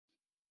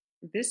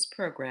This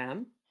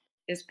program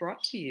is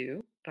brought to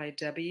you by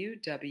W.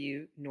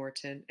 W.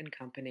 Norton and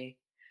Company,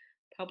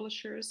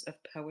 publishers of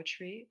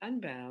Poetry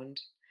Unbound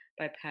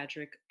by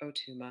Padraig Ó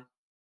Tuama.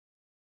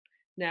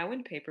 Now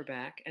in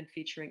paperback and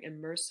featuring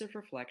immersive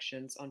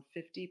reflections on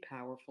 50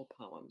 powerful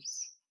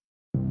poems.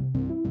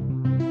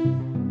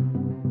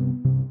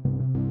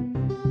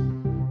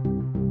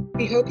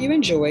 We hope you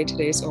enjoy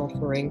today's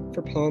offering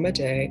for Poem a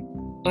Day,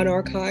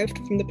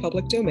 unarchived from the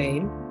public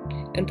domain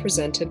and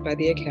presented by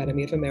the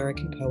Academy of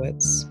American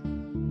Poets.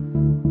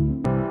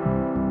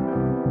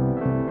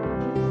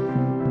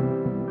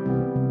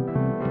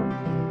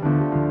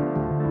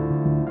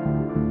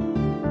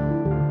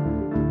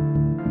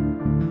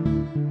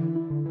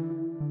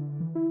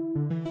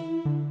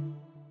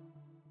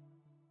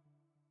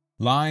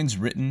 Lines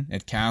written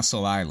at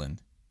Castle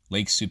Island,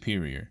 Lake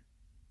Superior.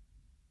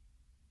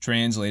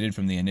 Translated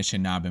from the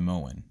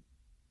Anishinaabemowin.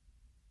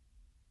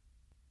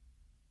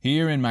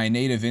 Here in my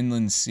native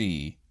inland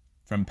sea,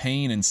 from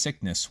pain and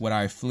sickness would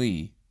I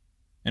flee,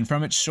 and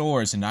from its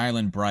shores and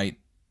island bright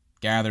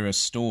gather a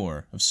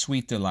store of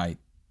sweet delight.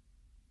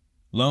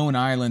 Lone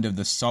island of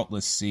the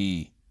saltless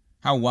sea,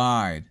 how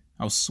wide,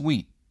 how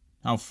sweet,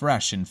 how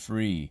fresh and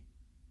free,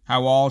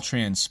 how all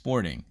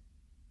transporting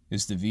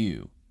is the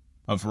view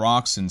of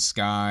rocks and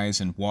skies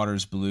and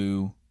waters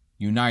blue,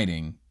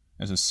 uniting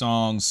as a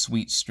song's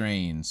sweet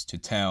strains to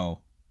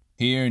tell,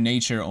 here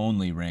nature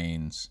only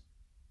reigns.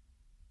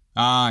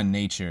 Ah,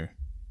 nature,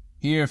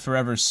 here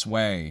forever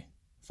sway,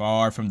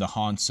 far from the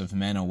haunts of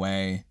men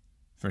away,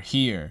 for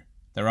here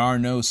there are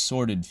no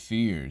sordid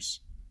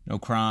fears, no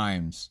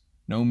crimes,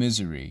 no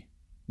misery,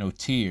 no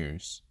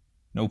tears,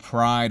 no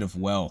pride of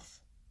wealth,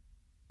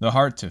 the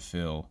heart to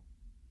fill,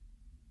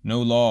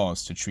 no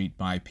laws to treat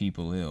my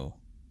people ill.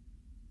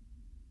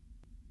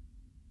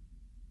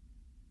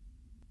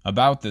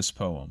 About this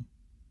poem.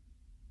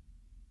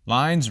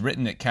 Lines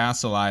written at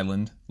Castle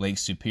Island, Lake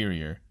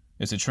Superior,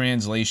 is a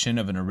translation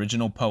of an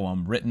original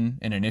poem written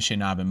in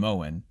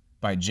Anishinaabemowin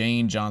by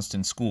Jane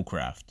Johnston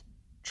Schoolcraft,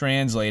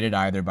 translated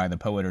either by the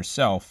poet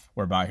herself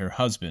or by her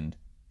husband,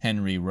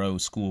 Henry Rowe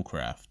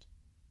Schoolcraft.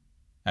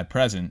 At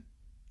present,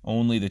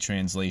 only the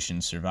translation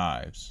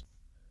survives.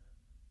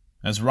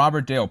 As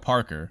Robert Dale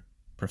Parker,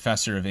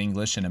 professor of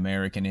English and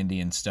American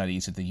Indian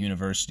Studies at the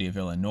University of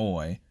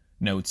Illinois,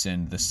 notes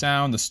in The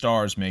Sound the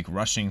Stars Make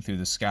Rushing Through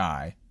the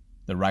Sky,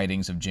 the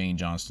writings of Jane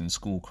Johnston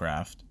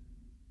Schoolcraft,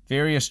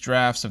 various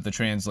drafts of the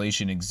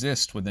translation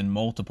exist within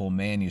multiple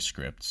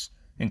manuscripts,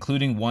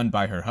 including one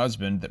by her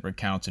husband that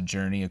recounts a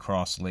journey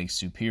across Lake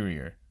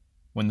Superior,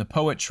 when the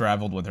poet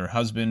traveled with her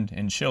husband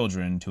and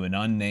children to an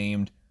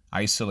unnamed,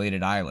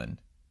 isolated island,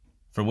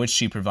 for which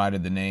she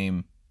provided the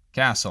name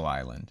Castle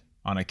Island,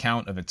 on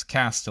account of its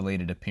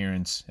castellated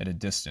appearance at a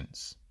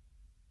distance.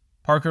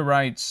 Parker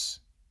writes,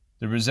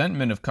 "The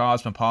resentment of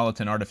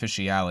cosmopolitan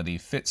artificiality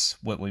fits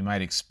what we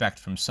might expect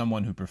from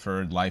someone who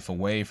preferred life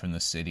away from the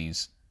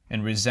cities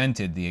and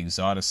resented the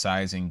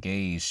exoticizing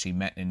gaze she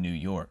met in New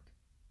York.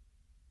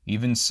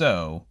 Even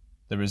so,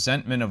 the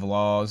resentment of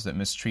laws that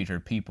mistreat her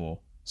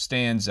people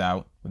stands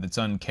out with its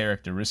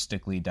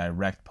uncharacteristically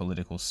direct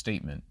political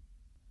statement.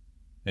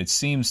 It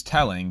seems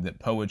telling that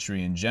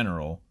poetry in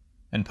general,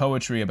 and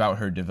poetry about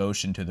her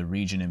devotion to the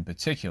region in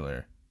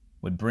particular,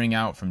 would bring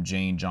out from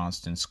Jane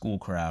Johnston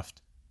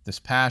Schoolcraft this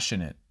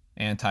passionate,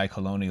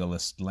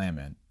 anti-colonialist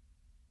lament."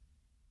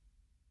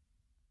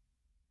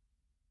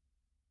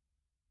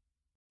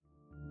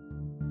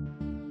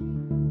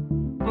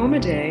 Poem a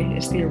Day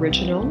is the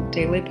original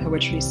daily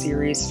poetry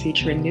series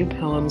featuring new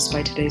poems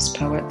by today's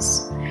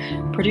poets.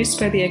 Produced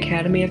by the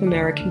Academy of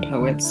American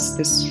Poets,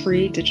 this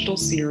free digital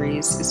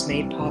series is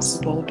made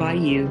possible by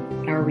you,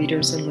 our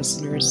readers and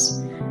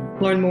listeners.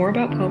 Learn more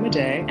about Poem a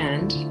Day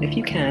and, if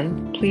you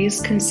can,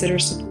 please consider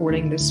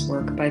supporting this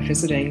work by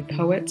visiting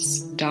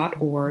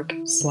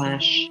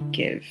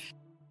poets.org/give.